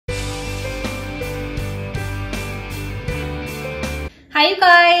Hi you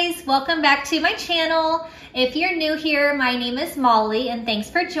guys, welcome back to my channel. If you're new here, my name is Molly and thanks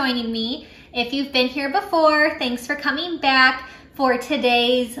for joining me. If you've been here before, thanks for coming back for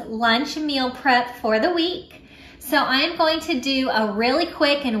today's lunch meal prep for the week. So I'm going to do a really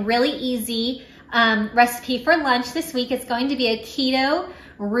quick and really easy recipe for lunch this week. It's going to be a keto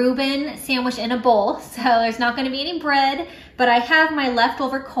Reuben sandwich in a bowl. So there's not going to be any bread, but I have my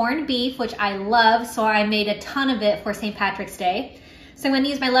leftover corned beef, which I love, so I made a ton of it for St. Patrick's Day. So I'm going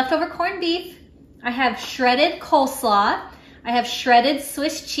to use my leftover corned beef. I have shredded coleslaw. I have shredded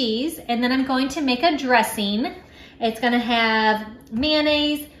Swiss cheese, and then I'm going to make a dressing. It's going to have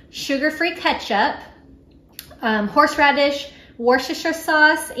mayonnaise, sugar-free ketchup, horseradish, Worcester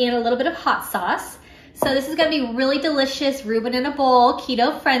sauce, and a little bit of hot sauce. So this is going to be really delicious, Reuben in a bowl,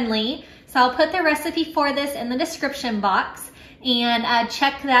 keto friendly. So I'll put the recipe for this in the description box. And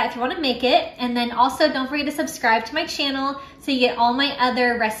check that if you want to make it. And then also don't forget to subscribe to my channel so you get all my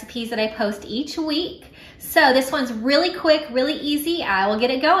other recipes that I post each week. So this one's really quick, really easy. I will get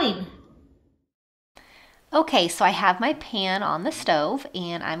it going. Okay, so I have my pan on the stove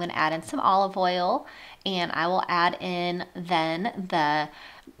and I'm going to add in some olive oil, and I will add in then the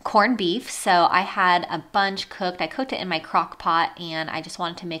corned beef. So I had a bunch cooked. I cooked it in my crock pot, and I just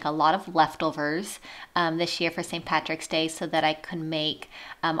wanted to make a lot of leftovers this year for St. Patrick's Day so that I could make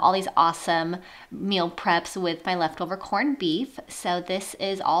all these awesome meal preps with my leftover corned beef. So this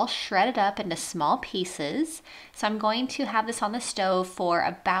is all shredded up into small pieces. So I'm going to have this on the stove for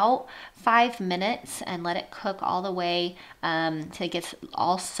about 5 minutes and let it cook all the way till it gets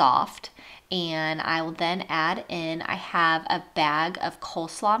all soft. And I will then add in, I have a bag of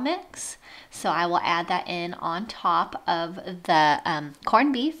coleslaw mix. So I will add that in on top of the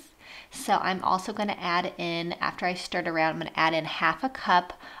corned beef. So I'm also going to add in, after I stir it around, I'm going to add in half a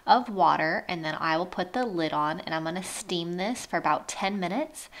cup of water, and then I will put the lid on, and I'm going to steam this for about 10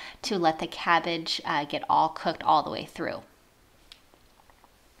 minutes to let the cabbage get all cooked all the way through.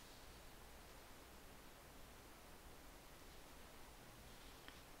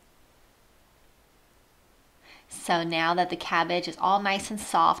 So now that the cabbage is all nice and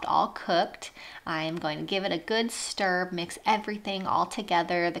soft, all cooked, I am going to give it a good stir, mix everything all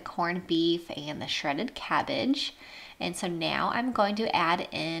together, the corned beef and the shredded cabbage. And so now I'm going to add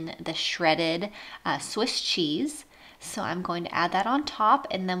in the shredded Swiss cheese. So I'm going to add that on top,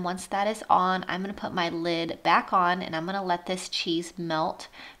 and then once that is on, I'm going to put my lid back on, and I'm going to let this cheese melt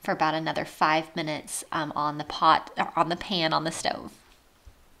for about another 5 minutes on the pan on the stove.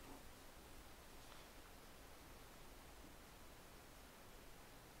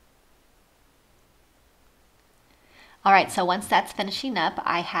 All right, so once that's finishing up,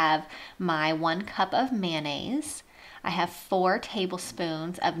 I have my 1 cup of mayonnaise. I have 4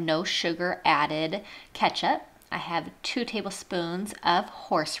 tablespoons of no sugar added ketchup. I have 2 tablespoons of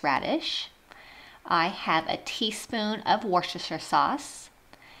horseradish. I have a teaspoon of Worcester sauce,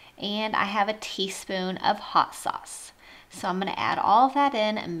 and I have a teaspoon of hot sauce. So I'm going to add all of that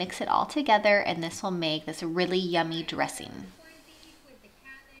in and mix it all together, and this will make this really yummy dressing.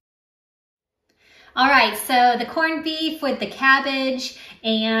 All right, so the corned beef with the cabbage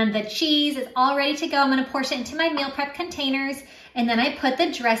and the cheese is all ready to go. I'm going to portion it into my meal prep containers, and then I put the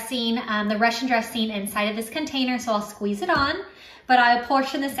dressing, the Russian dressing, inside of this container, so I'll squeeze it on. But I'll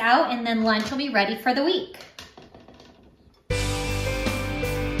portion this out, and then lunch will be ready for the week.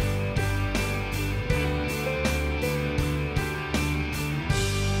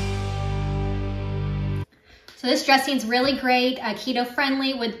 So this dressing is really great, keto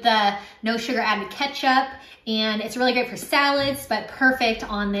friendly with the no sugar added ketchup, and it's really great for salads, but perfect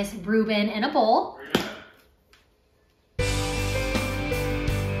on this Reuben in a bowl.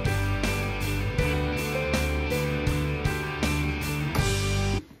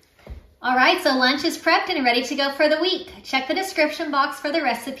 All right, so lunch is prepped and ready to go for the week. Check the description box for the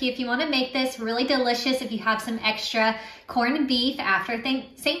recipe if you want to make this really delicious if you have some extra corned beef after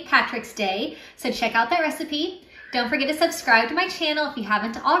St. Patrick's Day. So check out that recipe. Don't forget to subscribe to my channel if you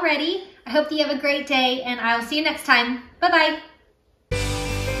haven't already. I hope that you have a great day, and I will see you next time. Bye-bye.